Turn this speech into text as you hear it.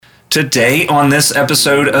Today, on this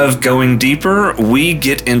episode of Going Deeper, we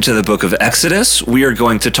get into the book of Exodus. We are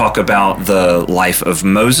going to talk about the life of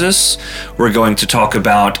Moses. We're going to talk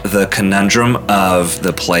about the conundrum of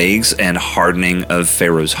the plagues and hardening of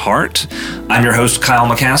Pharaoh's heart. I'm your host, Kyle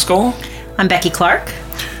McCaskill. I'm Becky Clark.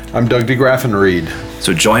 I'm Doug DeGraffenreid.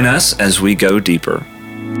 So join us as we go deeper.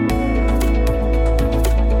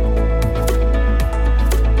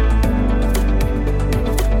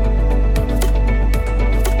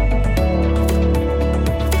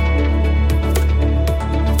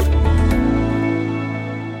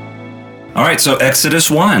 All right, so Exodus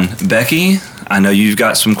 1. Becky, I know you've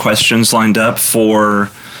got some questions lined up for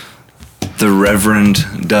the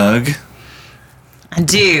Reverend Doug. I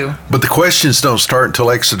do. But the questions don't start until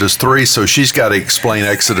Exodus 3, so she's got to explain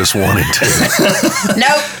Exodus 1 and 2.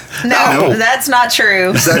 No, that's not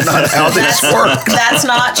true. Is that not how this works? That's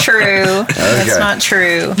not true. That's not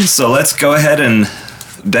true. So let's go ahead and,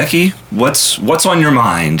 Becky, what's on your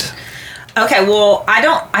mind? Okay, well, I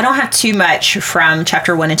don't have too much from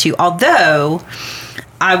chapter 1 and 2, although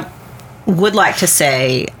I would like to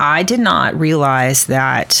say I did not realize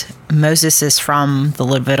that Moses is from the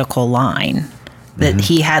Levitical line, that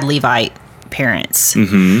he had Levite parents.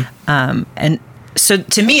 And so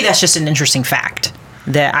to me, that's just an interesting fact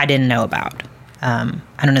that I didn't know about.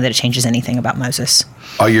 I don't know that it changes anything about Moses.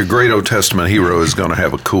 Your great Old Testament hero is going to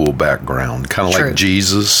have a cool background. Kind of like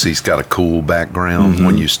Jesus, he's got a cool background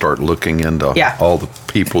when you start looking into all the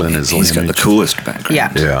people in his lineage. He's got the coolest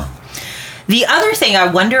background. Yeah. The other thing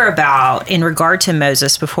I wonder about in regard to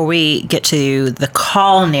Moses, before we get to the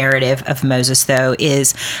call narrative of Moses, though,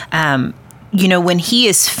 is, when he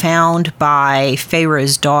is found by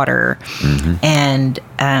Pharaoh's daughter and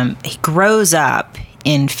he grows up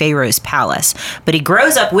in Pharaoh's palace, but he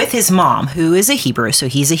grows up with his mom, who is a Hebrew. So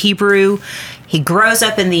he's a Hebrew. He grows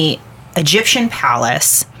up in the Egyptian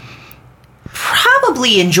palace,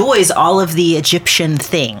 probably enjoys all of the Egyptian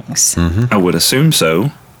things. I would assume so.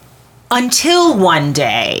 Until one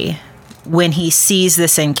day when he sees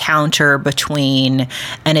this encounter between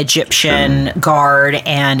an Egyptian guard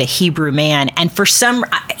and a Hebrew man. And for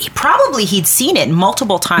he'd seen it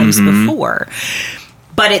multiple times before.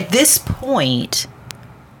 But at this point,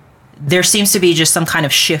 there seems to be just some kind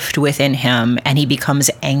of shift within him, and he becomes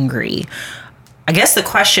angry. I guess the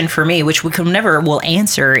question for me, which we will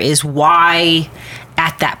answer, is why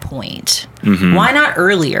at that point? Why not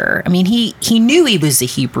earlier? I mean, he knew he was a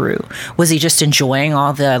Hebrew. Was he just enjoying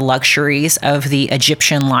all the luxuries of the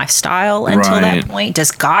Egyptian lifestyle until that point? Does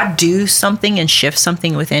God do something and shift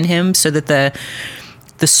something within him so that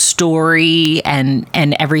the story and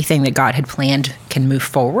everything that God had planned can move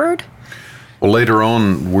forward? Well, later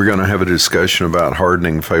on, we're going to have a discussion about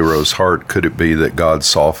hardening Pharaoh's heart. Could it be that God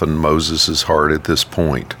softened Moses' heart at this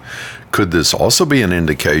point? Could this also be an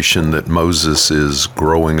indication that Moses is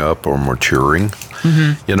growing up or maturing?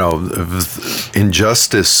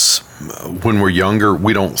 Injustice, when we're younger,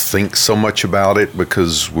 we don't think so much about it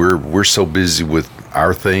because we're so busy with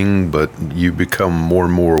our thing, but you become more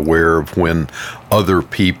and more aware of when other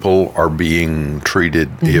people are being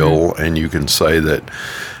treated ill, and you can say that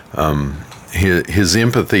his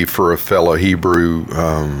empathy for a fellow Hebrew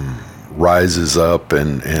rises up,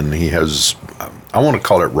 and he has, I want to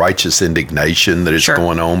call it righteous indignation that is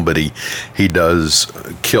going on, but he does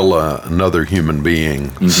kill another human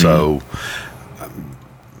being. So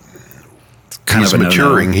he's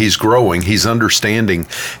maturing, he's growing, he's understanding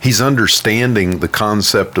the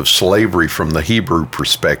concept of slavery from the Hebrew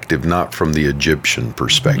perspective, not from the Egyptian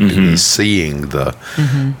perspective. He's seeing the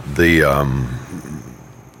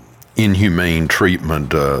inhumane treatment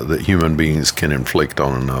that human beings can inflict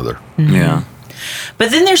on another. Yeah. But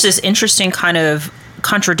then there's this interesting kind of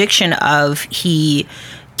contradiction of he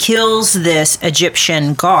kills this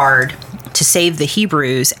Egyptian guard to save the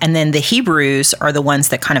Hebrews, and then the Hebrews are the ones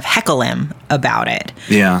that kind of heckle him about it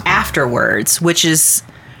afterwards, which is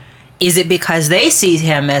it because they see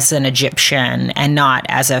him as an Egyptian and not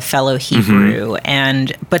as a fellow Hebrew?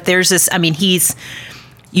 But there's this,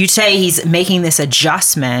 you'd say he's making this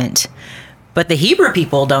adjustment, but the Hebrew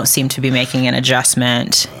people don't seem to be making an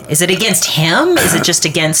adjustment. Is it against him? Is it just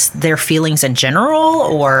against their feelings in general?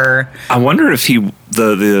 Or I wonder if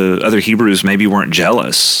the other Hebrews maybe weren't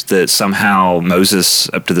jealous that somehow Moses,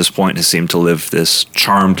 up to this point, has seemed to live this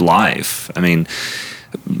charmed life. I mean,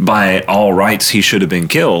 by all rights, he should have been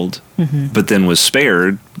killed, but then was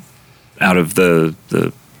spared out of the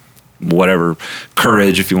whatever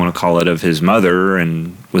courage, if you want to call it, of his mother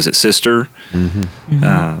and was it sister,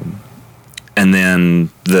 and then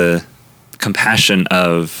the compassion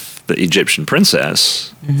of the Egyptian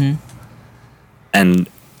princess, and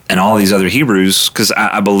and all these other Hebrews, because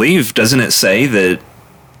I believe, doesn't it say that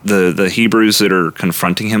the Hebrews that are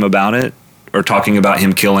confronting him about it, or talking about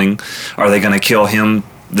him killing, are they going to kill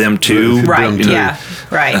them too? Right. Them too. Yeah.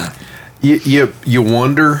 Right. You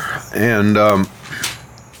wonder, and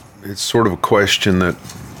it's sort of a question that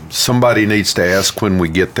somebody needs to ask when we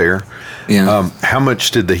get there. Yeah. How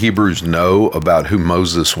much did the Hebrews know about who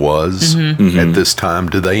Moses was at this time?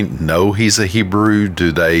 Do they know he's a Hebrew?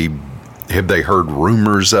 Have they heard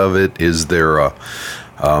rumors of it? Is there a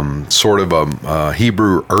sort of a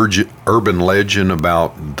Hebrew urban legend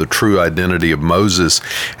about the true identity of Moses?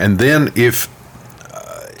 And then if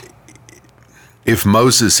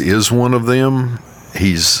Moses is one of them,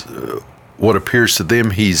 he's what appears to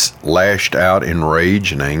them, he's lashed out in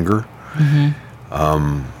rage and anger.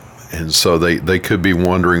 And so they could be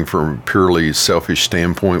wondering from a purely selfish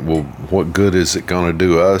standpoint, well, what good is it going to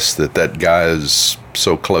do us that guy is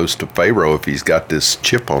so close to Pharaoh if he's got this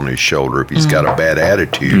chip on his shoulder, if he's got a bad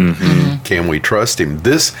attitude? Can we trust him?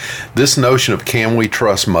 This notion of can we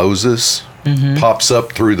trust Moses pops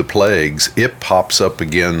up through the plagues. It pops up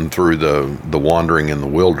again through the wandering in the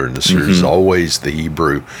wilderness. There's always the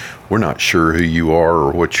Hebrew, we're not sure who you are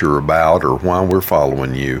or what you're about or why we're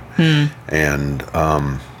following you. And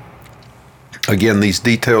again, these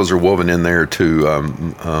details are woven in there to,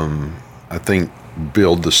 I think,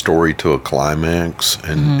 build the story to a climax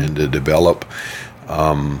and to develop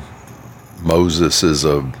Moses as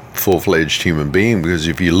a full-fledged human being. Because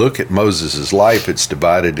if you look at Moses' life, it's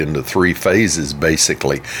divided into 3 phases,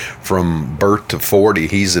 basically. From birth to 40,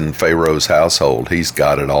 he's in Pharaoh's household. He's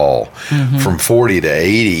got it all. From 40 to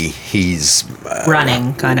 80, he's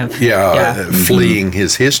Running, kind of. Fleeing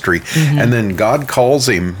his history. And then God calls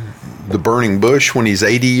him the burning bush when he's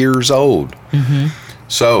 80 years old.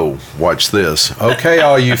 So, watch this. Okay,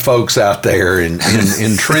 all you folks out there in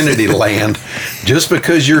Trinity land, just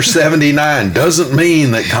because you're 79 doesn't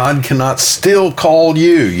mean that God cannot still call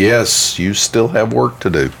you. Yes, you still have work to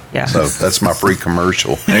do. Yeah. So, that's my free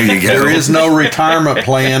commercial. There you go. There is no retirement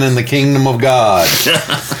plan in the kingdom of God.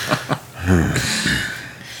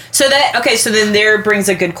 So then there brings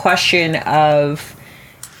a good question of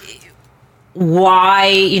why,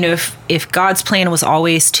 if God's plan was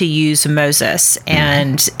always to use Moses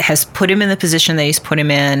and has put him in the position that he's put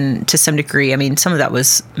him in to some degree. I mean, some of that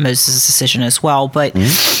was Moses' decision as well, but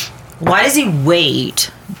why does he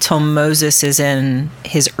wait till Moses is in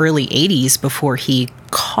his early 80s before he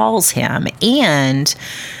calls him? And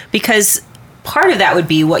because part of that would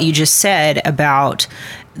be what you just said about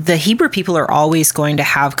the Hebrew people are always going to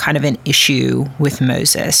have kind of an issue with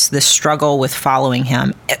Moses, the struggle with following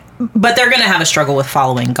him. But they're going to have a struggle with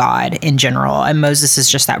following God in general. And Moses is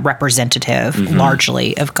just that representative,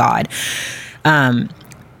 largely, of God. But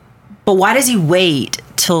why does he wait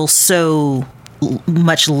till so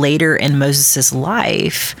much later in Moses'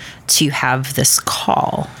 life to have this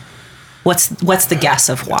call? What's the guess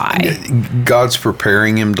of why? God's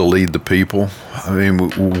preparing him to lead the people. I mean,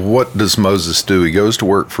 what does Moses do? He goes to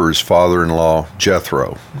work for his father-in-law,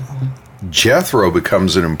 Jethro. Jethro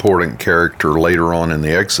becomes an important character later on in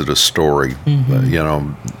the Exodus story.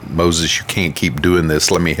 Moses, you can't keep doing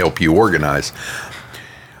this. Let me help you organize.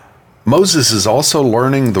 Moses is also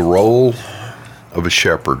learning the role of a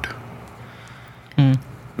shepherd.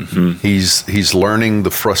 He's learning the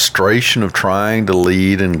frustration of trying to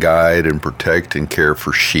lead and guide and protect and care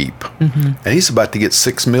for sheep. And he's about to get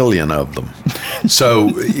 6 million of them. So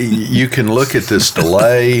you can look at this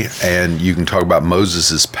delay and you can talk about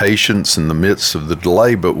Moses' patience in the midst of the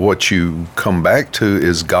delay, but what you come back to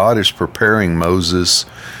is God is preparing Moses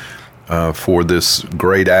for this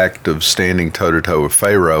great act of standing toe-to-toe with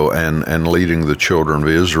Pharaoh and leading the children of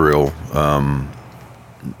Israel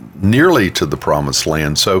nearly to the promised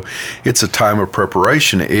land. So it's a time of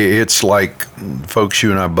preparation. It's like folks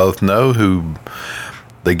you and I both know who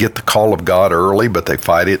they get the call of God early, but they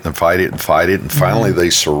fight it and fight it and fight it, and finally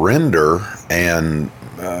they surrender and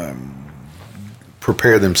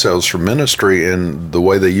prepare themselves for ministry. And the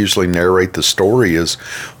way they usually narrate the story is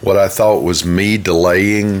what I thought was me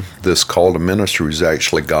delaying this call to ministry was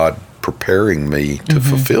actually God preparing me to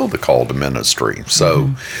fulfill the call to ministry.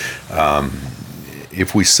 So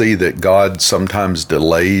if we see that God sometimes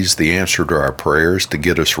delays the answer to our prayers to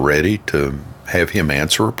get us ready to have him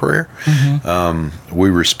answer a prayer, we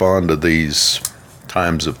respond to these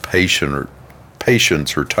times of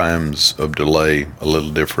patience or times of delay a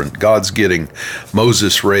little different. God's getting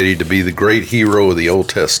Moses ready to be the great hero of the Old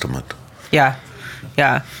Testament. Yeah.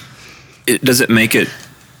 Does it make it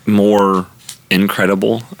more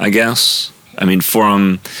incredible, I guess? I mean,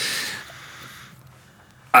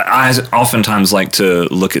 I oftentimes like to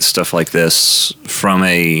look at stuff like this from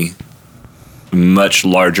a much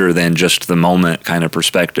larger than just the moment kind of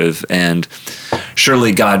perspective. And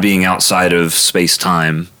surely God, being outside of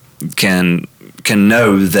space-time, can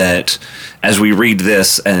know that as we read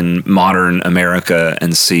this in modern America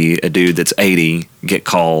and see a dude that's 80 get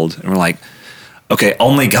called, and we're like, okay,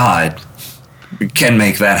 only God can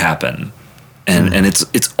make that happen. And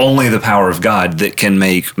it's only the power of God that can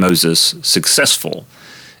make Moses successful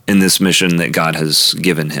in this mission that God has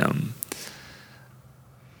given him.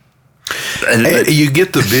 You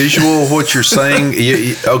get the visual of what you're saying.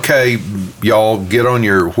 Okay, y'all get on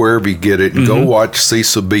your wherever you get it and go watch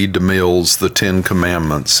Cecil B. DeMille's The 10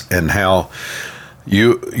 Commandments, and how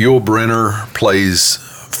Yul Brynner plays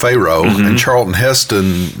Pharaoh and Charlton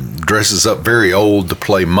Heston dresses up very old to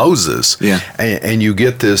play Moses. Yeah. And you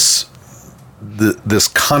get this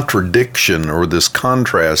contradiction or this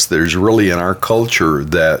contrast there's really in our culture,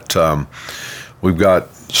 that we've got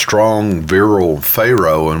strong, virile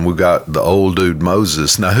Pharaoh, and we've got the old dude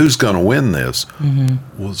Moses. Now, who's going to win this?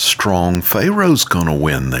 Well, strong Pharaoh's going to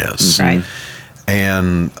win this. Right.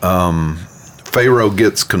 And Pharaoh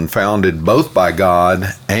gets confounded both by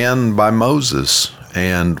God and by Moses.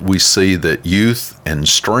 And we see that youth and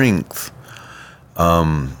strength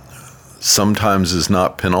sometimes is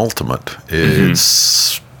not penultimate.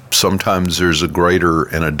 It's sometimes there's a greater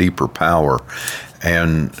and a deeper power.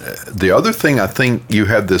 And the other thing, I think you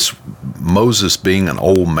have this Moses being an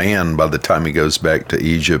old man by the time he goes back to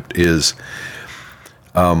Egypt, is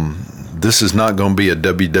this is not going to be a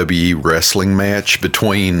WWE wrestling match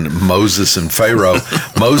between Moses and Pharaoh.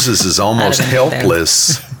 Moses is almost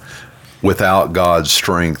helpless without God's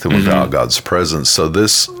strength and without God's presence. So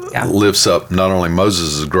this lifts up not only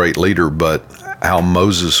Moses as a great leader, but how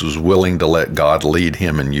Moses was willing to let God lead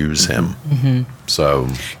him and use him. So,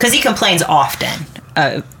 because he complains often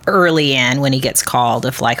early in when he gets called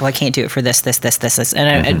of like, oh, I can't do it for this.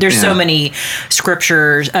 And there's so many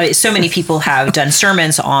scriptures. So many people have done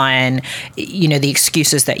sermons on, the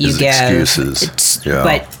excuses that you give.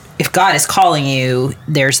 But if God is calling you,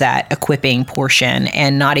 there's that equipping portion,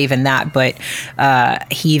 and not even that, but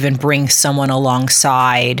he even brings someone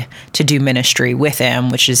alongside to do ministry with him,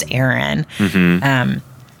 which is Aaron.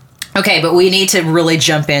 Okay, but we need to really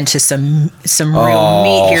jump into some real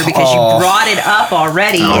meat here, because you brought it up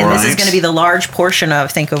already, this is going to be the large portion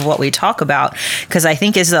of what we talk about, because I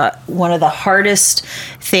think is one of the hardest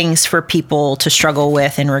things for people to struggle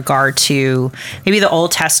with in regard to maybe the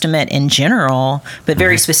Old Testament in general, but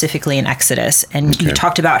very specifically in Exodus. And you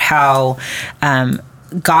talked about how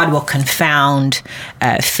God will confound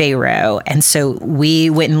Pharaoh, and so we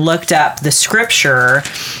went and looked up the scripture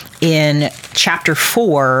in chapter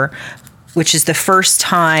 4, which is the first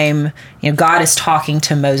time God is talking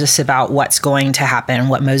to Moses about what's going to happen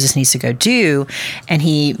and what Moses needs to go do. And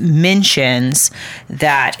he mentions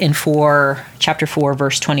that in chapter 4,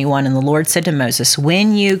 verse 21, and the Lord said to Moses,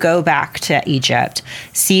 when you go back to Egypt,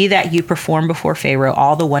 see that you perform before Pharaoh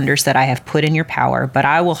all the wonders that I have put in your power, but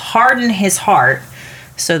I will harden his heart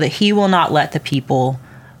so that he will not let the people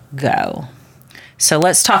go. So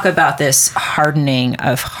let's talk about this hardening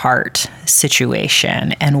of heart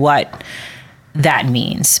situation and what that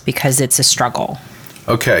means, because it's a struggle.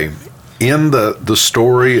 Okay. In the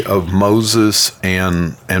story of Moses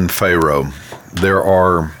and Pharaoh, there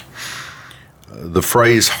are the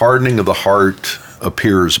phrase hardening of the heart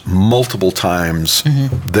appears multiple times.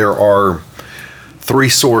 There are 3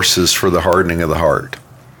 sources for the hardening of the heart.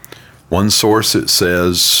 One source, it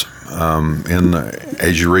says,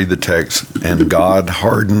 as you read the text, and God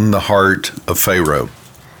hardened the heart of Pharaoh.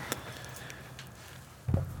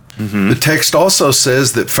 The text also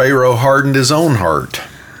says that Pharaoh hardened his own heart.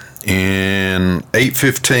 In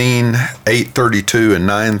 8:15, 8:32, and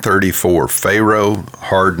 9:34, Pharaoh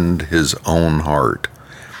hardened his own heart.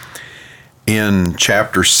 In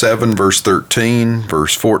chapter 7, verse 13,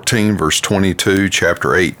 verse 14, verse 22,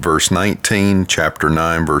 chapter 8, verse 19, chapter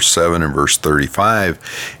 9, verse 7, and verse 35,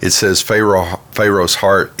 it says Pharaoh's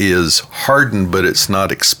heart is hardened, but it's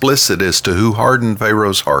not explicit as to who hardened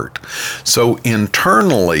Pharaoh's heart. So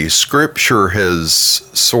internally, Scripture has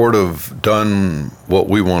sort of done what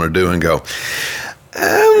we want to do and go,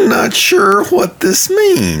 I'm not sure what this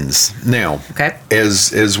means. Now,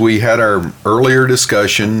 as we had our earlier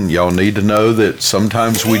discussion, y'all need to know that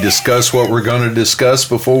sometimes we discuss what we're going to discuss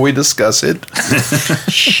before we discuss it.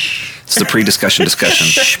 It's the pre-discussion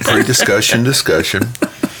discussion. Pre-discussion.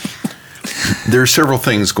 There are several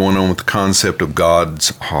things going on with the concept of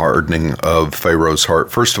God's hardening of Pharaoh's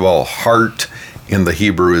heart. First of all, heart in the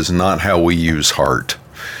Hebrew is not how we use heart.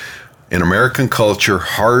 In American culture,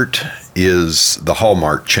 heart is the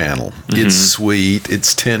Hallmark Channel. It's sweet,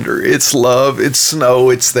 it's tender, it's love, it's snow,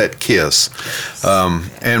 it's that kiss.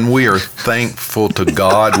 And we are thankful to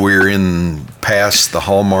God we're in past the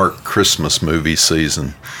Hallmark Christmas movie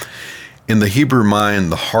season. In the Hebrew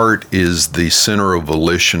mind, the heart is the center of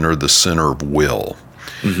volition or the center of will.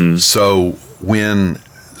 So when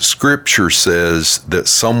Scripture says that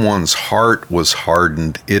someone's heart was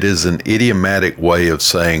hardened, it is an idiomatic way of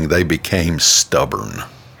saying they became stubborn.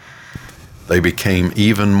 They became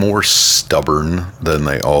even more stubborn than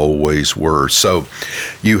they always were. So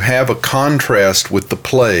you have a contrast with the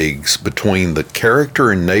plagues between the character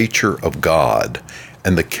and nature of God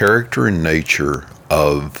and the character and nature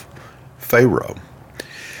of Pharaoh.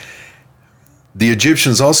 The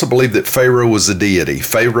Egyptians also believed that Pharaoh was a deity.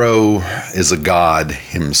 Pharaoh is a god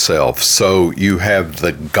himself. So you have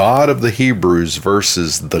the God of the Hebrews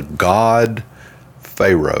versus the God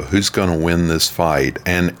Pharaoh. Who's going to win this fight?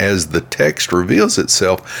 And as the text reveals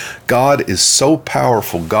itself, God is so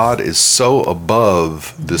powerful, God is so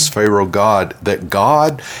above this Pharaoh God that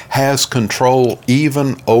God has control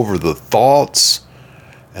even over the thoughts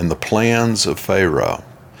and the plans of Pharaoh.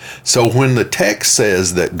 So when the text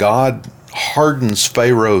says that God hardens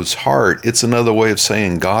Pharaoh's heart, it's another way of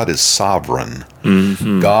saying God is sovereign.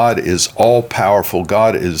 God is all powerful.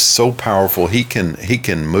 God is so powerful he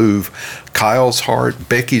can move Kyle's heart,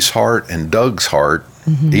 Becky's heart, and Doug's heart,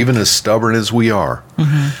 even as stubborn as we are.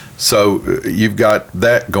 So you've got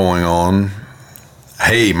that going on.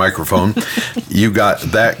 Hey, microphone. You got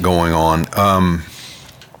that going on.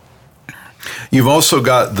 You've also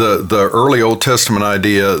got the early Old Testament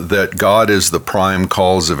idea that God is the prime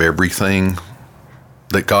cause of everything,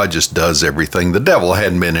 that God just does everything. The devil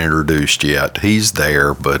hadn't been introduced yet. He's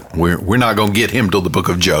there, but we're not going to get him till the book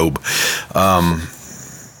of Job.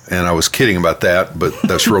 And I was kidding about that, but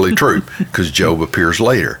that's really true because Job appears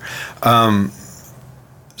later.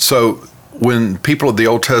 So when people of the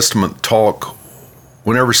Old Testament talk,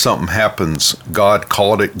 whenever something happens, God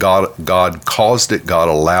called it, God caused it, God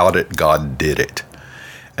allowed it, God did it.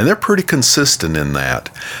 And they're pretty consistent in that.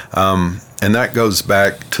 And that goes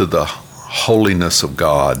back to the holiness of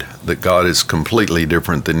God, that God is completely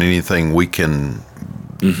different than anything we can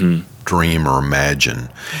dream or imagine.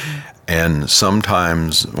 And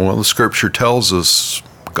sometimes, well, the Scripture tells us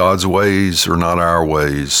God's ways are not our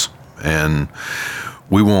ways. And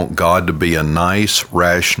we want God to be a nice,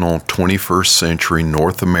 rational, 21st century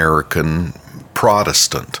North American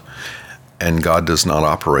Protestant, and God does not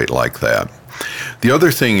operate like that. The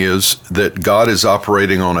other thing is that God is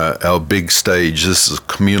operating on a big stage. This is a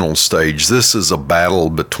communal stage. This is a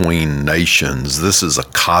battle between nations. This is a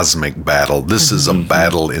cosmic battle. This is a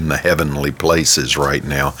battle in the heavenly places right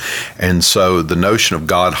now. And so the notion of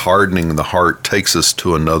God hardening the heart takes us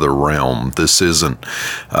to another realm. This isn't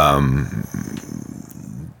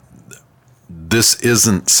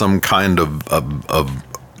some kind of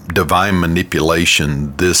divine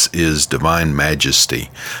manipulation. This is divine majesty.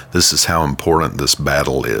 This is how important this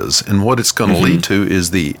battle is. And what it's going to lead to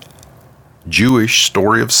is the Jewish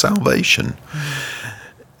story of salvation.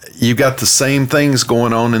 You've got the same things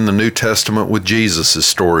going on in the New Testament with Jesus'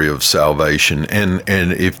 story of salvation. And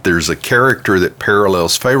if there's a character that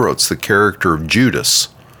parallels Pharaoh, it's the character of Judas.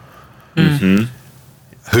 Who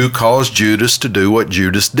caused Judas to do what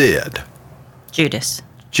Judas did? Judas.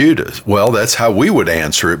 Well, that's how we would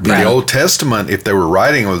answer it. But the Old Testament, if they were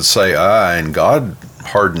writing, would say, and God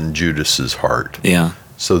hardened Judas's heart. Yeah.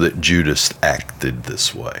 So that Judas acted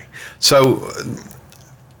this way. So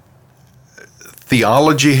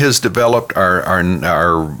theology has developed.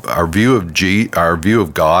 Our view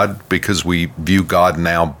of God, because we view God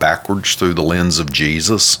now backwards through the lens of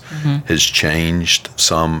Jesus, has changed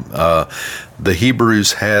some. The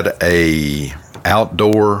Hebrews had a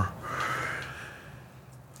outdoor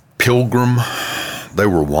pilgrim. They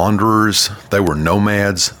were wanderers. They were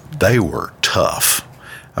nomads. They were tough.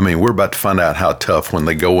 I mean, we're about to find out how tough when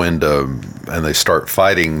they go into and they start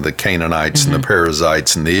fighting the Canaanites and the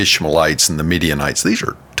Perizzites and the Ishmaelites and the Midianites. These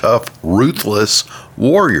are tough, ruthless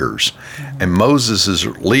warriors. And Moses is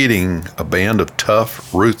leading a band of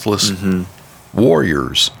tough, ruthless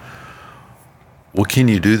warriors. Well, can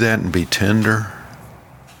you do that and be tender?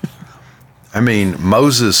 I mean,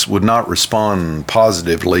 Moses would not respond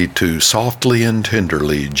positively to softly and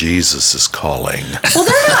tenderly, Jesus is calling. Well,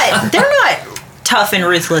 they're not tough and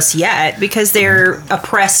ruthless yet because they're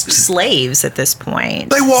oppressed slaves at this point.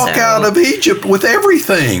 They walk out of Egypt with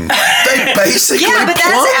everything. They basically but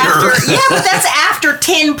plunder. that's after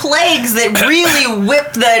 10 plagues that really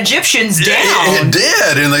whipped the Egyptians down. It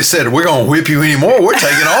did, and they said, "We're going to whip you anymore. We're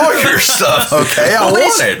taking all your stuff." Okay, I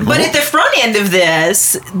want it. But at the front end of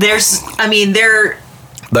this,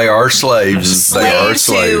 They are slaves. They are slaves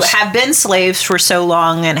who have been slaves for so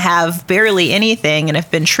long and have barely anything and have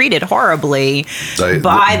been treated horribly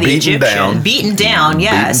by the Egyptians. Beaten down,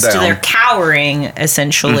 yes. So they're cowering,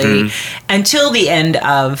 essentially, until the end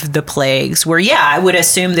of the plagues, where, I would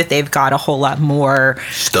assume that they've got a whole lot more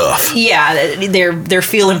stuff. Yeah, they're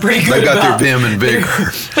feeling pretty good. They've got their vim and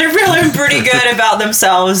vigor. They're feeling pretty good about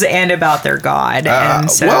themselves and about their God.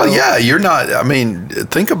 You're not,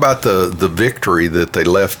 think about the victory that they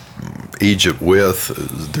left Egypt with.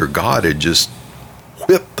 Their God had just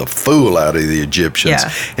whipped the fool out of the Egyptians.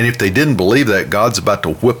 Yeah. And if they didn't believe that, God's about to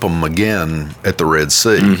whip them again at the Red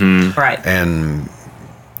Sea. Right. And,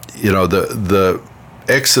 the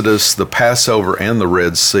Exodus, the Passover, and the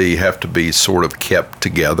Red Sea have to be sort of kept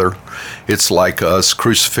together. It's like us,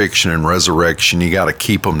 crucifixion and resurrection. You got to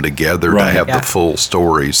keep them together to have the full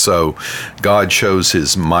story. So God shows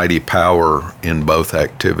his mighty power in both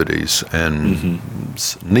activities, and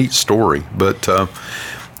it's a neat story. But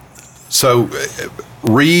so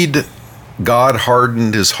read God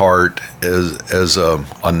hardened his heart as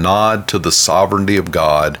a nod to the sovereignty of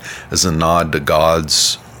God, as a nod to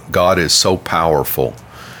God is so powerful.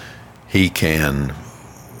 He can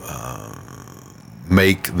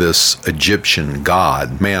make this Egyptian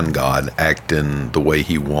God, man God, act in the way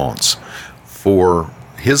he wants for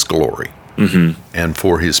his glory and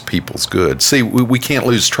for his people's good. See, we can't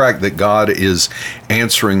lose track that God is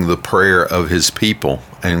answering the prayer of his people,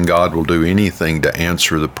 and God will do anything to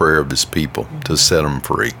answer the prayer of his people to set them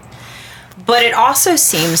free. But it also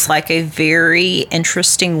seems like a very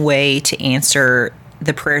interesting way to answer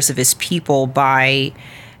the prayers of his people by,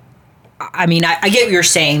 I get what you're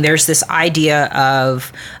saying. There's this idea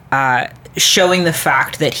of showing the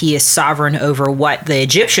fact that he is sovereign over what the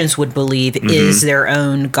Egyptians would believe is their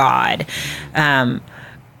own God.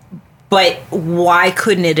 But why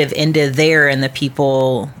couldn't it have ended there and the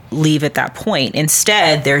people leave at that point?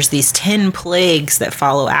 Instead, there's these 10 plagues that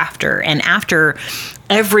follow after. And after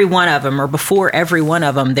every one of them, or before every one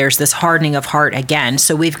of them, there's this hardening of heart again.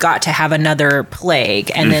 So we've got to have another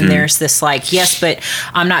plague. And then there's this yes, but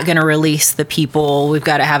I'm not going to release the people. We've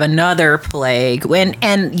got to have another plague.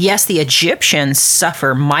 And yes, the Egyptians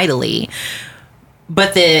suffer mightily,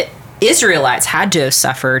 but the Israelites had to have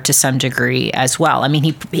suffered to some degree as well.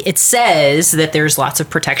 It says that there's lots of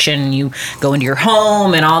protection. You go into your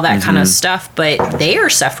home and all that kind of stuff, but they are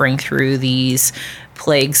suffering through these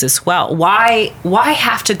plagues as well. Why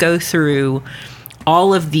have to go through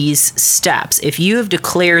all of these steps? If you have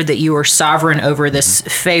declared that you are sovereign over this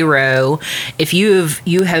Pharaoh, if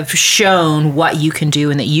you have shown what you can do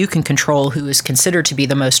and that you can control who is considered to be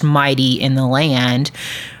the most mighty in the land,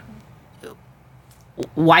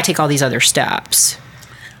 why take all these other steps?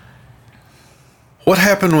 What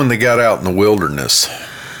happened when they got out in the wilderness?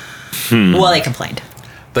 Well, they complained.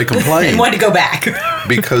 They complained. And wanted to go back.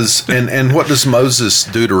 Because, and what does Moses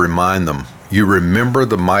do to remind them? You remember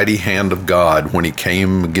the mighty hand of God when he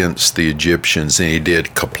came against the Egyptians, and he did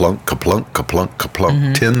kaplunk, kaplunk, kaplunk,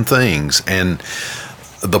 kaplunk, 10 things. And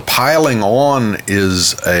the piling on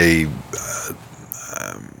is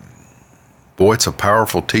it's a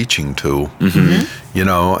powerful teaching tool,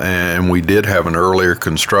 and we did have an earlier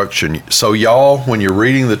construction. So y'all, when you're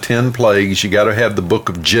reading the 10 plagues, you got to have the book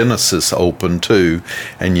of Genesis open too,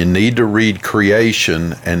 and you need to read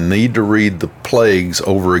creation and need to read the plagues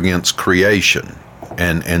over against creation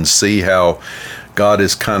and see how God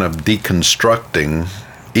is kind of deconstructing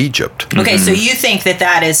Egypt. Okay, so you think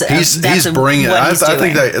that is he's bringing? I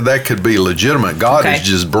think that could be legitimate. God is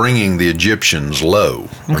just bringing the Egyptians low.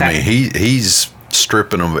 Okay. He's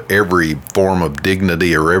stripping them of every form of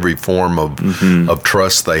dignity or every form of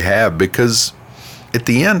trust they have, because at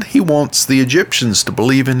the end he wants the Egyptians to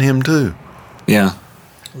believe in him too. Yeah.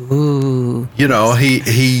 Ooh.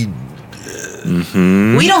 He.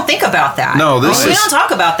 We don't think about that. No, we don't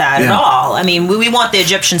talk about that at all. We want the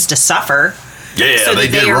Egyptians to suffer. Yeah, so they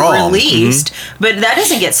that did they are wrong. released, but that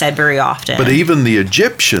doesn't get said very often. But even the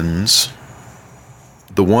Egyptians,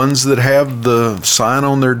 the ones that have the sign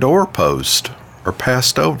on their doorpost, are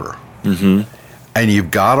passed over. And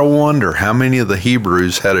you've got to wonder how many of the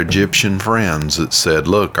Hebrews had Egyptian friends that said,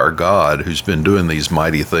 look, our God, who's been doing these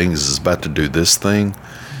mighty things, is about to do this thing.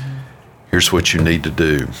 Here's what you need to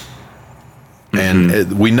do.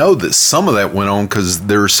 And we know that some of that went on because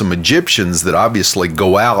there are some Egyptians that obviously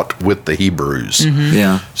go out with the Hebrews.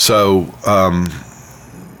 Yeah. So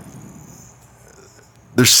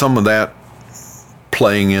there's some of that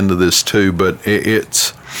playing into this too, but it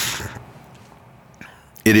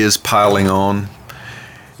is piling on.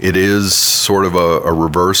 It is sort of a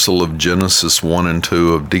reversal of Genesis 1 and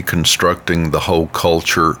 2 of deconstructing the whole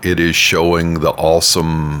culture. It is showing the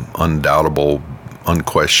awesome, undoubtable,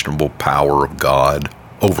 unquestionable power of God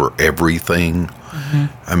over everything.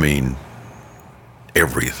 I mean,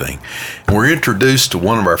 everything. And we're introduced to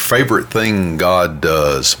one of our favorite thing God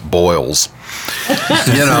does, boils.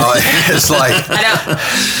 It's like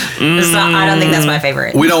I don't think that's my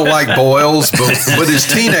favorite. we don't like boils, but as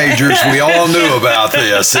teenagers, we all knew about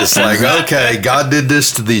this. It's like, okay, God did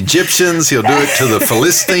this to the Egyptians. He'll do it to the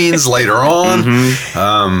Philistines later on.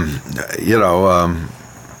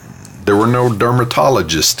 There were no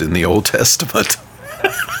dermatologists in the Old Testament.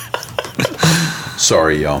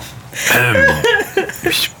 Sorry, y'all.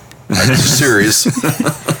 I'm serious.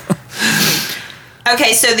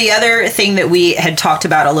 Okay, so the other thing that we had talked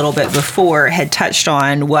about a little bit before, had touched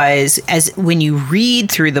on, was as when you read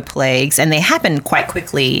through the plagues, and they happen quite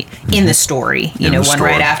quickly in the story, one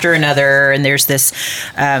story. right after another, and there's this,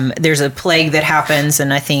 there's a plague that happens,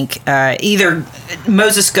 and I think either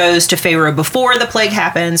Moses goes to Pharaoh before the plague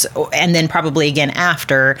happens, and then probably again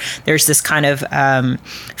after, there's this kind of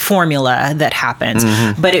formula that happens.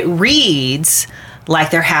 But it reads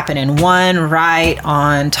like they're happening one right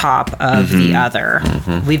on top of the other.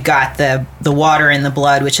 We've got the water and the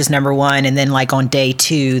blood, which is number one, and then like on day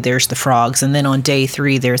 2 there's the frogs, and then on day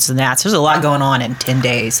 3 there's the gnats. There's a lot going on in 10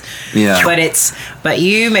 days. Yeah. But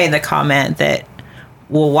you made the comment that,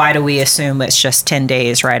 well, why do we assume it's just 10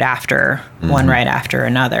 days right after one right after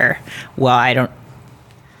another? Well, I don't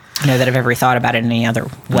know that I've ever thought about it in any other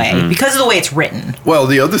way because of the way it's written. Well,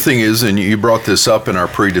 the other thing is, and you brought this up in our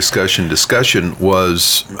pre-discussion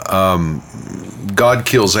was God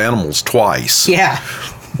kills animals twice. Yeah.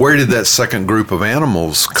 Where did that second group of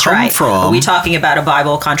animals come from? Are we talking about a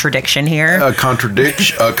Bible contradiction here? A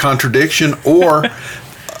contradiction, or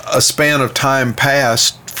a span of time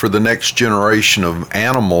passed for the next generation of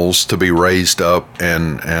animals to be raised up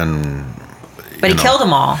and But he killed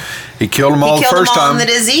them all. He killed them all the first time. He killed them all in the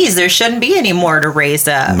disease. There shouldn't be any more to raise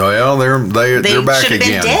up. Well, they're back should have been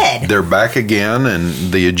again. dead. They're back again,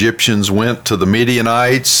 and the Egyptians went to the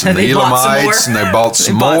Midianites and the They bought some Elamites, and more. they bought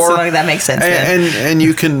some more. That makes sense. then. And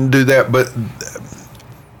you can do that, but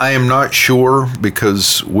I am not sure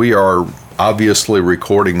because we are obviously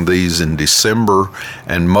recording these in December,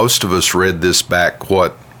 and most of us read this back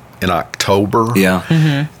in October.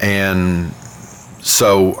 Yeah. And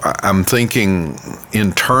so I'm thinking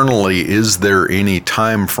internally, is there any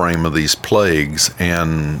time frame of these plagues?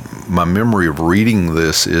 And my memory of reading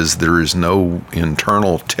this is there is no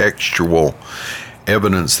internal textual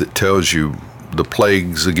evidence that tells you the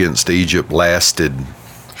plagues against Egypt lasted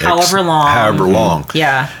However long.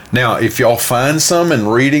 Yeah. Now, if y'all find some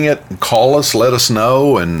and reading it, call us, let us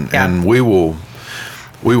know, and we will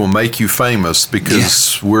make you famous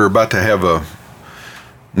because we're about to have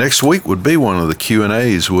next week would be one of the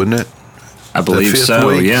Q&As, wouldn't it? I believe so.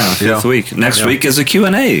 Week? Yeah, fifth week. Next week is a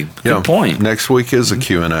Q&A. Good point. Next week is a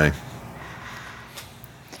Q&A.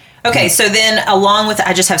 Okay, so then along with,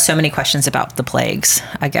 I just have so many questions about the plagues,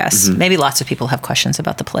 I guess. Maybe lots of people have questions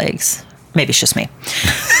about the plagues. Maybe it's just me.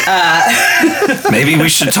 Maybe we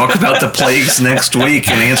should talk about the plagues next week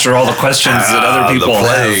and answer all the questions that other people the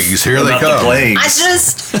plagues. have Here they about come. the plagues.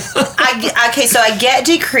 So I get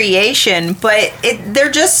decreation, but they're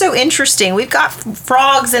just so interesting. We've got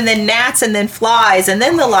frogs and then gnats and then flies and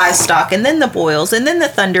then the livestock and then the boils and then the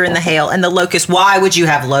thunder and the hail and the locusts. Why would you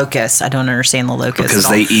have locusts? I don't understand the locusts. Because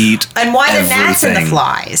they eat And why the gnats and the everything.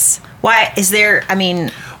 flies? Why is there,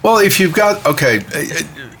 Well, if you've got,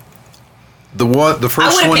 the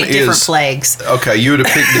first I would one have picked different is plagues. okay. You would have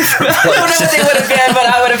picked different I don't know plagues. what they would have been, but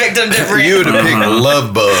I would have picked them different. You would have picked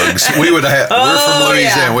love bugs. We would have. We're from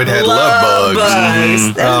Louisiana. We'd have love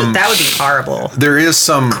bugs. That would be horrible. There is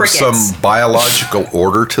some Crickets. biological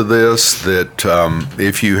order to this that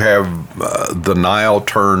if you have the Nile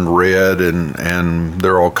turned red and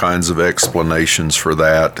there are all kinds of explanations for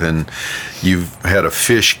that, and you've had a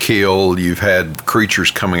fish kill, you've had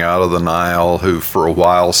creatures coming out of the Nile who for a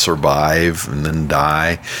while survive and then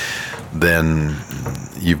die, then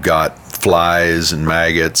you've got flies and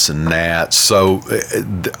maggots and gnats. So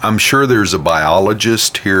I'm sure there's a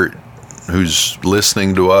biologist here who's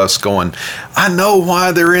listening to us going, I know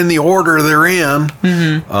why they're in the order they're in.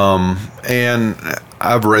 And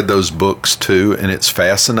I've read those books too, and it's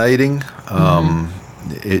fascinating.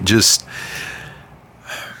 It just,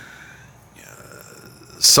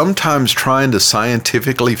 sometimes trying to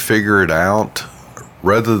scientifically figure it out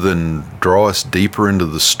rather than draw us deeper into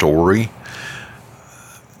the story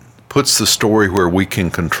puts the story where we can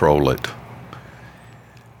control it.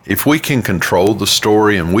 If we can control the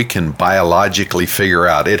story and we can biologically figure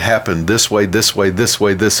out it happened this way, this way, this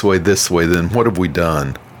way, this way, this way, then what have we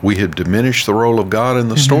done? We have diminished the role of God in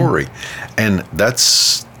the story. And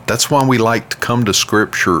that's why we like to come to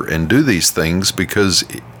Scripture and do these things, because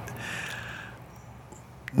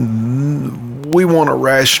we want a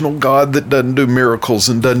rational God that doesn't do miracles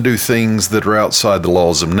and doesn't do things that are outside the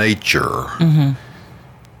laws of nature.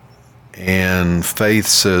 And faith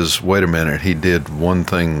says, wait a minute, he did one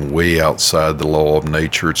thing way outside the law of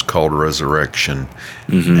nature. It's called resurrection.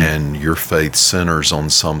 And your faith centers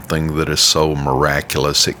on something that is so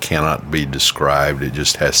miraculous it cannot be described. It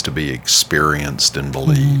just has to be experienced and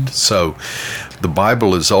believed. So the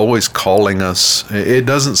Bible is always calling us. It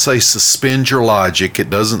doesn't say suspend your logic.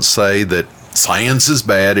 It doesn't say that science is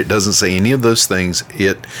bad. It doesn't say any of those things.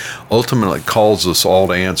 It ultimately calls us all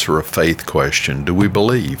to answer a faith question. Do we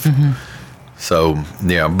believe? So,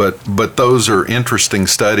 yeah, but those are interesting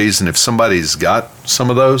studies, and if somebody's got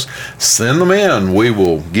some of those, send them in. We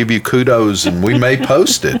will give you kudos, and we may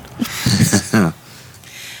post it.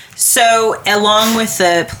 So, along with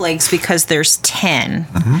the plagues, because there's 10,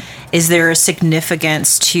 is there a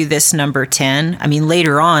significance to this number 10? I mean,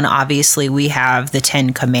 later on, obviously, we have the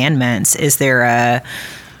 10 Commandments. Is there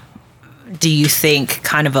do you think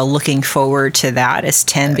kind of a looking forward to that as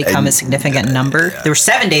 10 become a significant number? There were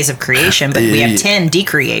 7 days of creation, but we have 10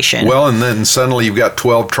 decreation. Well, and then suddenly you've got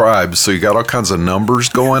 12 tribes, so you got all kinds of numbers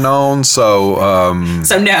going on. So,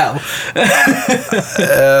 no.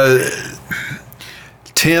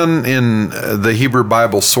 10 in the Hebrew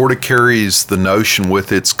Bible sort of carries the notion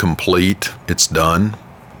with it's complete, it's done.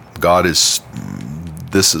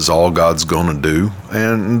 This is all God's going to do.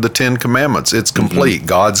 And the 10 Commandments, it's complete.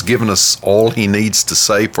 God's given us all he needs to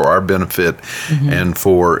say for our benefit and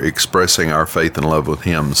for expressing our faith and love with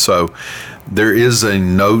him. So there is a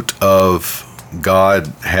note of God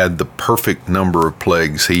had the perfect number of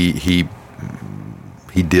plagues. He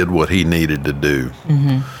did what he needed to do.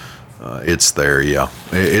 It's there, yeah.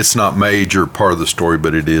 It's not major part of the story,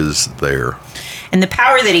 but it is there. And the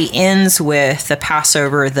power that he ends with, the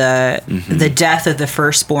Passover, the death of the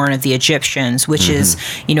firstborn of the Egyptians, which is,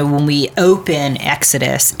 when we open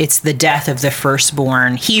Exodus, it's the death of the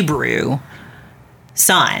firstborn Hebrew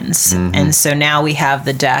sons. And so now we have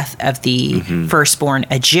the death of the firstborn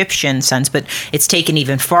Egyptian sons, but it's taken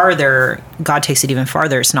even farther. God takes it even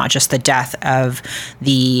farther. It's not just the death of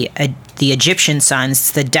the Egyptian sons,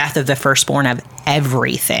 it's the death of the firstborn of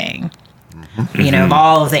everything. Of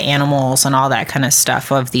all of the animals and all that kind of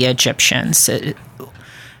stuff of the Egyptians.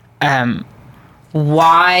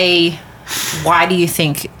 Why do you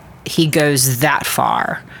think he goes that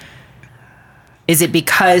far? Is it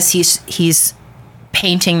because he's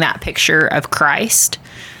painting that picture of Christ?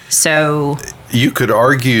 So you could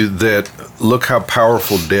argue that look how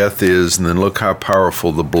powerful death is, and then look how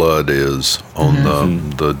powerful the blood is on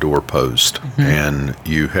the doorpost. And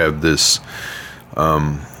you have this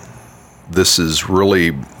this is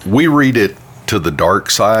really, we read it to the dark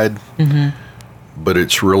side, but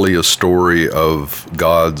it's really a story of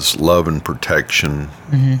God's love and protection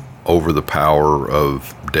over the power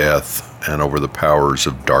of death and over the powers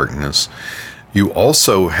of darkness. You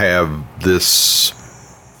also have this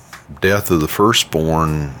death of the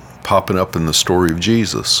firstborn popping up in the story of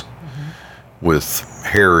Jesus with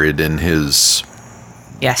Herod and his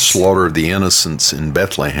slaughter of the innocents in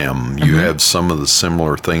Bethlehem. You have some of the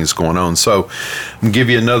similar things going on. So I'll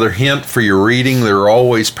give you another hint for your reading. There are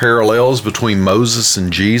always parallels between Moses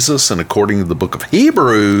and Jesus, and according to the book of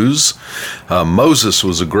Hebrews, Moses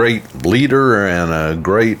was a great leader and a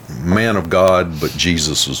great man of God, but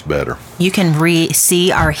Jesus was better. You can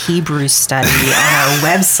see our Hebrew study on our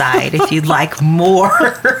website if you'd like more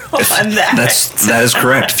on that. That is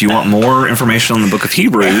correct. If you want more information on the book of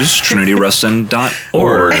Hebrews,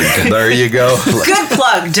 trinityrustin.org. There you go. Good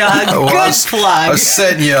plug, Doug. Good plug. I was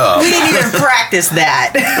setting you up. We didn't even practice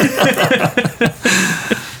that.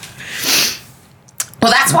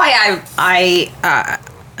 Well, that's why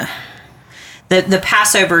the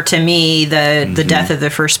Passover, to me, the death of the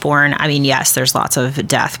firstborn, I mean, yes, there's lots of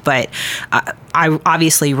death, but I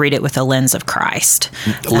obviously read it with a lens of Christ.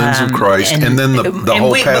 The lens of Christ. And then the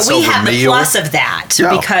whole Passover meal. But we have the plus of that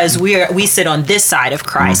because we sit on this side of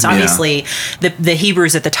Christ. Obviously, the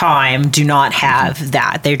Hebrews at the time do not have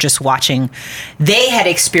that. They're just watching. They had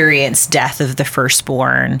experienced death of the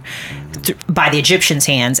firstborn by the Egyptians'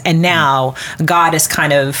 hands, and now God is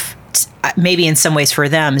kind of maybe in some ways for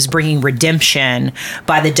them is bringing redemption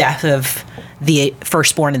by the death of the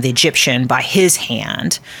firstborn of the Egyptian by his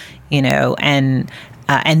hand, and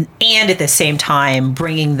at the same time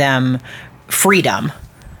bringing them freedom,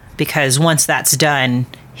 because once that's done,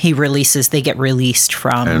 they get released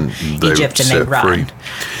from Egypt and they run. Free.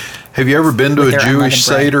 Have you ever been to a Jewish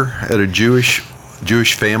Seder at a Jewish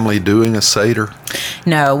family doing a Seder?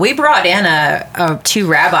 No, we brought in two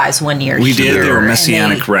rabbis one year. We did. They were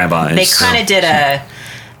Messianic rabbis. They kind of did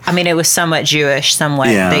it was somewhat Jewish, somewhat.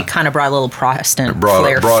 Yeah. They kind of brought a little Protestant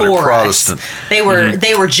flair for Protestant. Us.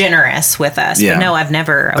 They were generous with us. Yeah. But no, I've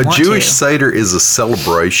never. A Jewish Seder is a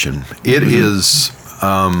celebration. It is.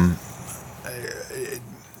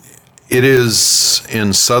 It is,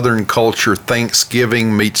 in Southern culture,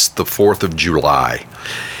 Thanksgiving meets the 4th of July.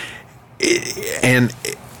 And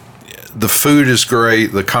the food is great,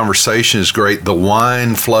 the conversation is great, the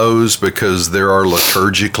wine flows because there are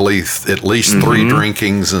liturgically at least 3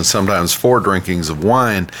 drinkings and sometimes 4 drinkings of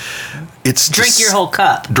wine. Drink your whole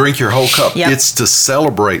cup. Drink your whole cup. Yep. It's to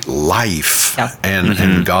celebrate life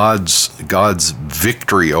and God's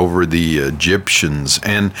victory over the Egyptians.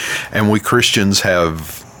 And we Christians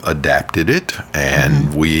have adapted it,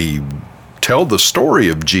 and we tell the story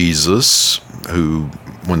of Jesus, who,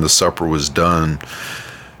 when the supper was done,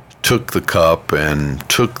 took the cup and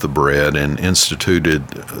took the bread and instituted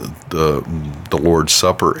the Lord's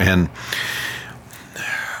Supper. And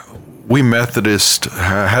we Methodists,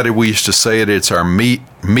 how did we used to say it? It's our meat,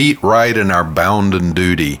 right, and our bounden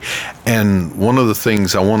duty. And one of the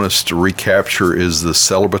things I want us to recapture is the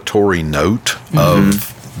celebratory note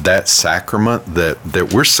of that sacrament,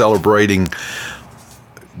 that we're celebrating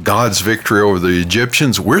God's victory over the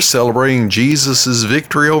Egyptians. We're celebrating Jesus'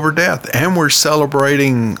 victory over death, and we're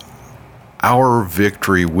celebrating our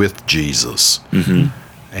victory with Jesus.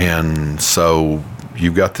 And so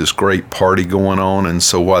you've got this great party going on, and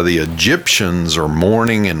so while the Egyptians are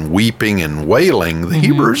mourning and weeping and wailing, the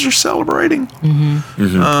Hebrews are celebrating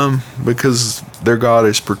because their God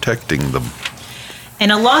is protecting them.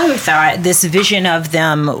 And along with that, this vision of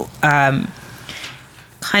them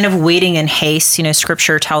kind of waiting in haste.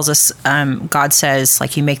 Scripture tells us, God says,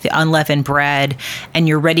 like, you make the unleavened bread and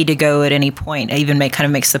you're ready to go at any point. It even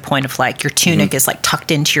makes the point of, like, your tunic is, like, tucked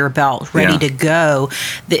into your belt, ready to go.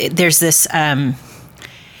 There's this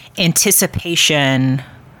anticipation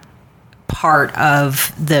part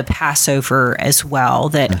of the Passover as well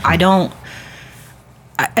that I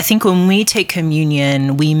think when we take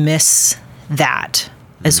communion, we miss that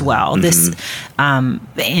as well. This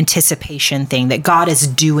anticipation thing that God is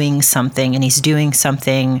doing something, and he's doing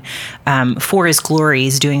something for his glory.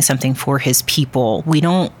 He's doing something for his people. We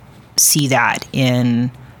don't see that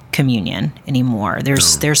in communion anymore.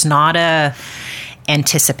 There's not a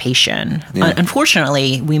anticipation.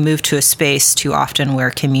 Unfortunately, we move to a space too often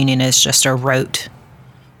where communion is just a rote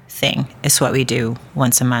thing. It's what we do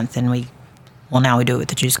once a month, and now we do it with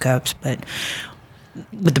the juice cups, but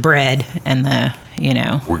with the bread and the,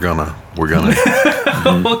 we're gonna we'll get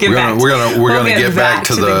back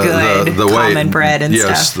to the good common way, bread and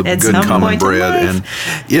stuff. The good common bread.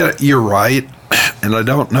 And you're right. And I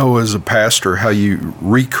don't know, as a pastor, how you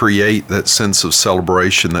recreate that sense of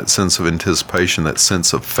celebration, that sense of anticipation, that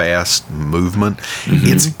sense of fast movement.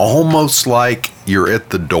 It's almost like you're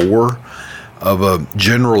at the door of a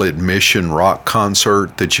general admission rock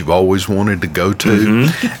concert that you've always wanted to go to,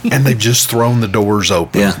 and they've just thrown the doors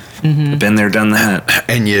open. Yeah, been there, done that.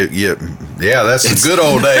 And that's the good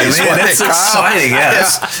old days. Man, that's exciting.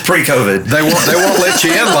 It's pre-COVID. They won't let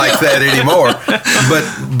you in like that anymore.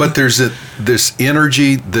 But there's this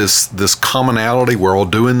energy, this commonality. We're all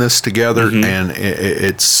doing this together, and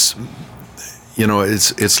it's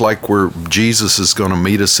like where Jesus is going to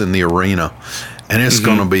meet us in the arena. And it's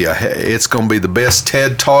going to be the best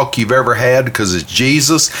TED Talk you've ever had because it's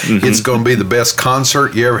Jesus. It's going to be the best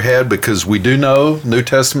concert you ever had because we do know New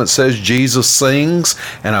Testament says Jesus sings,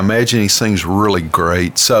 and I imagine he sings really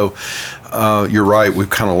great. So you're right. We've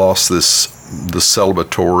kind of lost the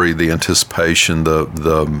celebratory, the anticipation,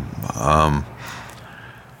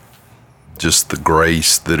 just the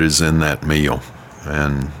grace that is in that meal,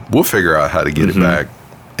 and we'll figure out how to get it back.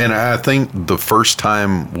 And I think the first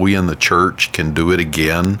time we in the church can do it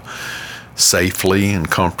again safely and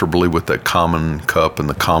comfortably with that common cup and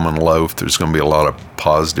the common loaf, there's going to be a lot of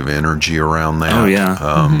positive energy around that. Oh,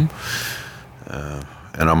 yeah.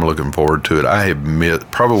 And I'm looking forward to it. I have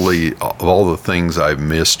probably of all the things I've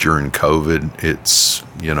missed during COVID, it's,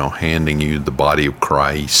 handing you the body of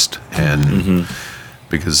Christ. And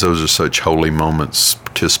because those are such holy moments,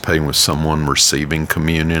 participating with someone receiving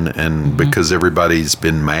communion, and because everybody's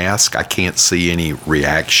been masked, I can't see any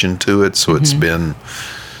reaction to it. So it's been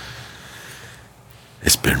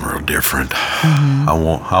real different. I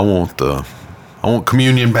want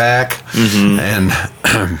communion back, and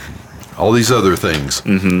all these other things.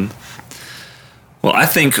 Well, I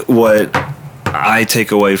think what I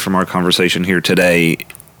take away from our conversation here today,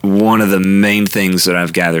 one of the main things that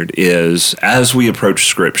I've gathered is, as we approach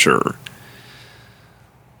Scripture,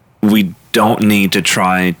 we don't need to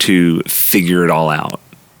try to figure it all out.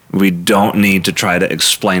 We don't need to try to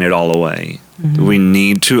explain it all away. We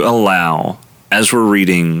need to allow, as we're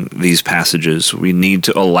reading these passages, we need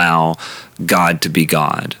to allow God to be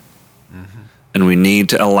God. And we need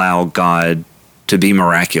to allow God to be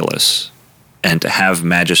miraculous and to have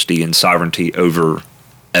majesty and sovereignty over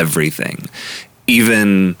everything,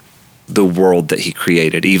 even the world that he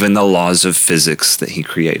created, even the laws of physics that he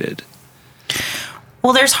created.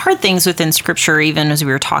 Well, there's hard things within Scripture, even as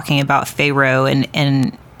we were talking about Pharaoh,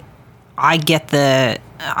 and I get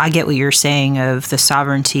what you're saying of the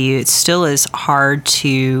sovereignty. It still is hard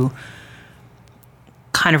to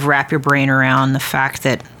kind of wrap your brain around the fact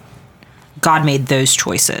that God made those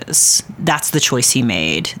choices. That's the choice he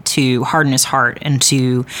made, to harden his heart and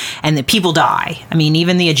that people die. I mean,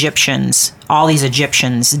 even the Egyptians, all these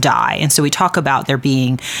Egyptians die. And so we talk about there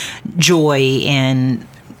being joy in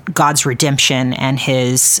God's redemption and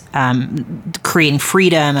his creating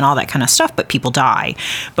freedom and all that kind of stuff, but people die.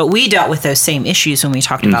 But we dealt with those same issues when we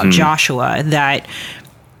talked about Joshua, that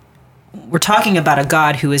we're talking about a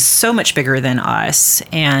God who is so much bigger than us,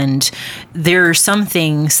 and there are some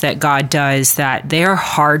things that God does that they are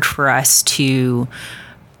hard for us to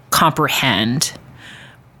comprehend.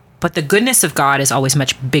 But the goodness of God is always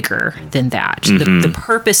much bigger than that. The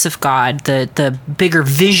purpose of God, the bigger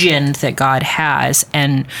vision that God has.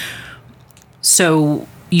 And so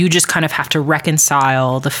you just kind of have to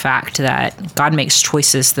reconcile the fact that God makes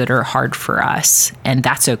choices that are hard for us, and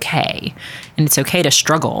that's okay. And it's okay to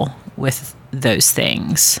struggle with those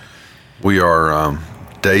things. We are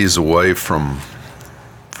days away from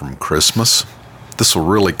Christmas. This will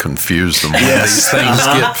really confuse them when these things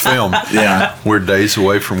get filmed. Yeah. We're days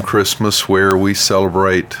away from Christmas, where we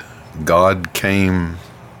celebrate God came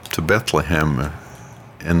to Bethlehem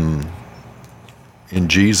in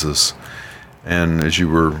Jesus. And as you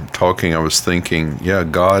were talking, I was thinking, yeah,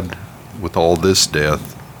 God, with all this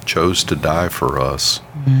death, chose to die for us.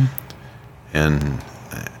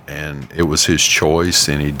 And it was his choice,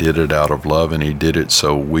 and he did it out of love, and he did it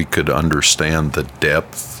so we could understand the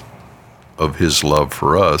depth of his love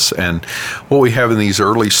for us. And what we have in these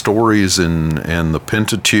early stories and the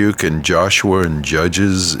Pentateuch and Joshua and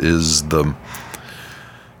Judges is the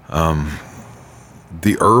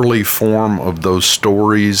early form of those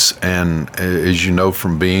stories. And as you know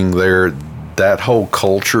from being there, that whole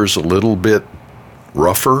culture is a little bit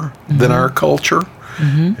rougher than our culture.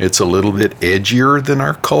 It's a little bit edgier than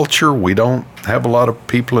our culture. We don't have a lot of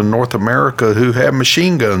people in North America who have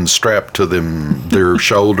machine guns strapped to their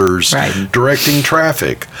shoulders, directing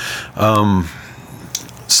traffic.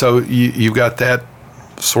 So you've got that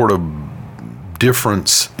sort of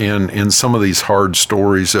difference in some of these hard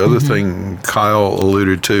stories. The other thing Kyle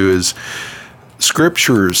alluded to is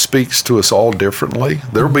Scripture speaks to us all differently.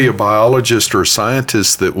 There'll be a biologist or a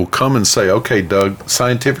scientist that will come and say, okay, Doug,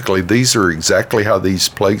 scientifically, these are exactly how these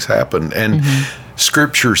plagues happened. And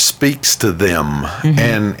Scripture speaks to them,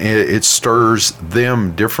 and it stirs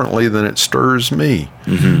them differently than it stirs me.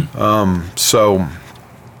 So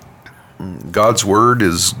God's Word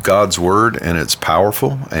is God's Word, and it's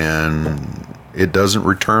powerful, and it doesn't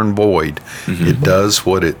return void. It does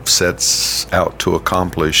what it sets out to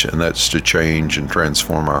accomplish, and that's to change and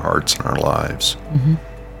transform our hearts and our lives.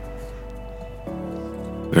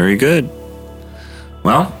 Very good.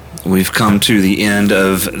 Well, we've come to the end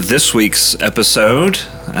of this week's episode,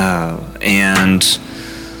 and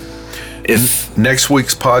if next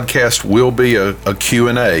week's podcast will be a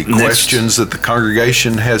Q&A, questions that the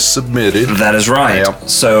congregation has submitted. That is right. Yep.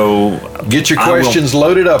 So get your questions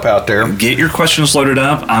loaded up out there. Get your questions loaded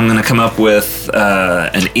up. I'm going to come up with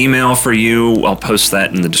an email for you. I'll post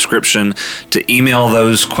that in the description to email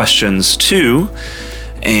those questions to,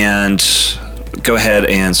 and go ahead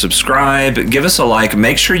and subscribe. Give us a like.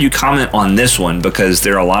 Make sure you comment on this one, because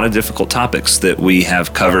there are a lot of difficult topics that we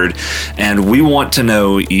have covered, and we want to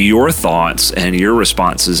know your thoughts and your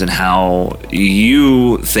responses and how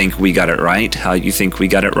you think we got it right, how you think we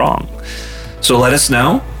got it wrong. So let us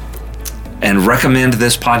know, and recommend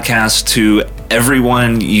this podcast to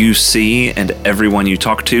everyone you see and everyone you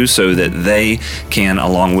talk to, so that they can,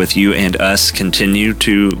 along with you and us, continue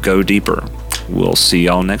to go deeper. we'll see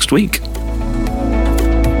y'all next week.